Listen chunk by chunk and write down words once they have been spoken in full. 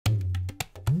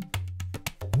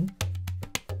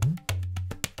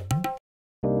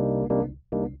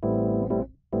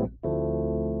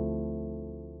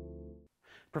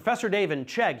Professor Dave and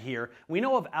Chegg here. We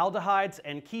know of aldehydes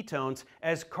and ketones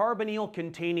as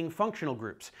carbonyl-containing functional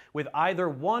groups with either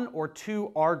one or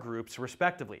two R groups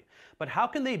respectively. But how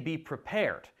can they be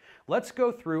prepared? Let's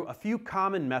go through a few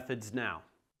common methods now.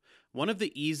 One of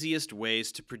the easiest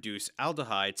ways to produce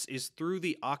aldehydes is through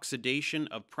the oxidation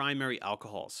of primary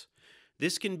alcohols.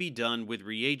 This can be done with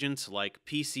reagents like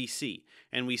PCC,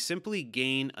 and we simply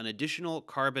gain an additional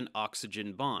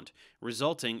carbon-oxygen bond,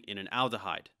 resulting in an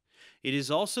aldehyde. It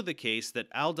is also the case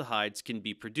that aldehydes can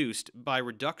be produced by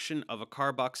reduction of a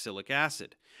carboxylic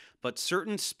acid, but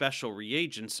certain special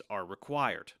reagents are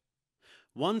required.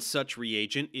 One such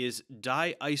reagent is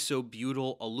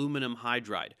diisobutyl aluminum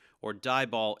hydride, or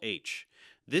Dibal-H.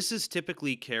 This is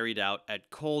typically carried out at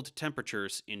cold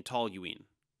temperatures in toluene.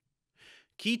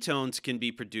 Ketones can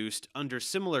be produced under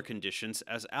similar conditions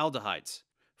as aldehydes.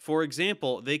 For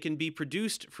example, they can be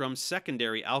produced from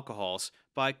secondary alcohols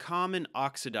by common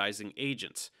oxidizing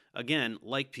agents, again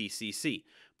like PCC,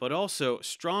 but also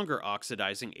stronger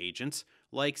oxidizing agents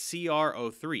like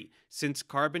CrO3, since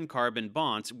carbon-carbon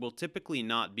bonds will typically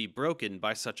not be broken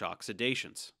by such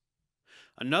oxidations.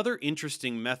 Another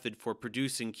interesting method for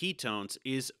producing ketones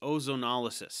is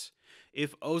ozonolysis.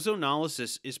 If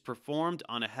ozonolysis is performed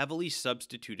on a heavily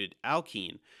substituted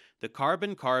alkene, the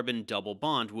carbon-carbon double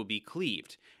bond will be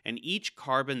cleaved, and each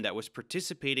carbon that was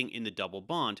participating in the double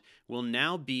bond will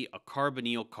now be a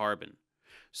carbonyl carbon.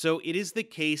 So it is the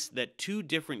case that two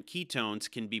different ketones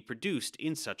can be produced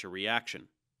in such a reaction.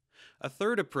 A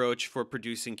third approach for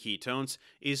producing ketones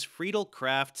is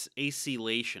Friedel-Crafts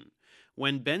acylation.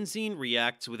 When benzene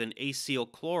reacts with an acyl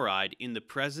chloride in the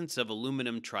presence of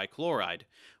aluminum trichloride,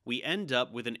 we end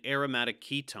up with an aromatic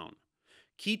ketone.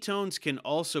 Ketones can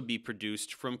also be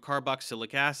produced from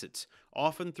carboxylic acids,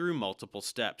 often through multiple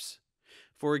steps.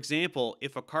 For example,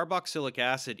 if a carboxylic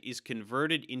acid is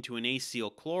converted into an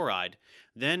acyl chloride,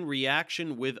 then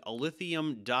reaction with a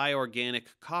lithium diorganic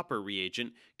copper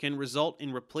reagent can result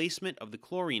in replacement of the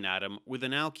chlorine atom with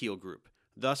an alkyl group,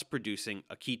 thus producing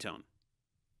a ketone.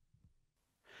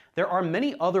 There are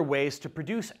many other ways to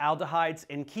produce aldehydes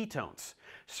and ketones.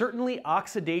 Certainly,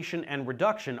 oxidation and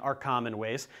reduction are common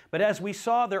ways, but as we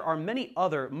saw, there are many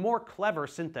other, more clever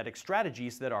synthetic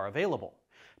strategies that are available.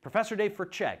 Professor Dave for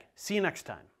Chegg. See you next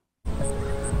time.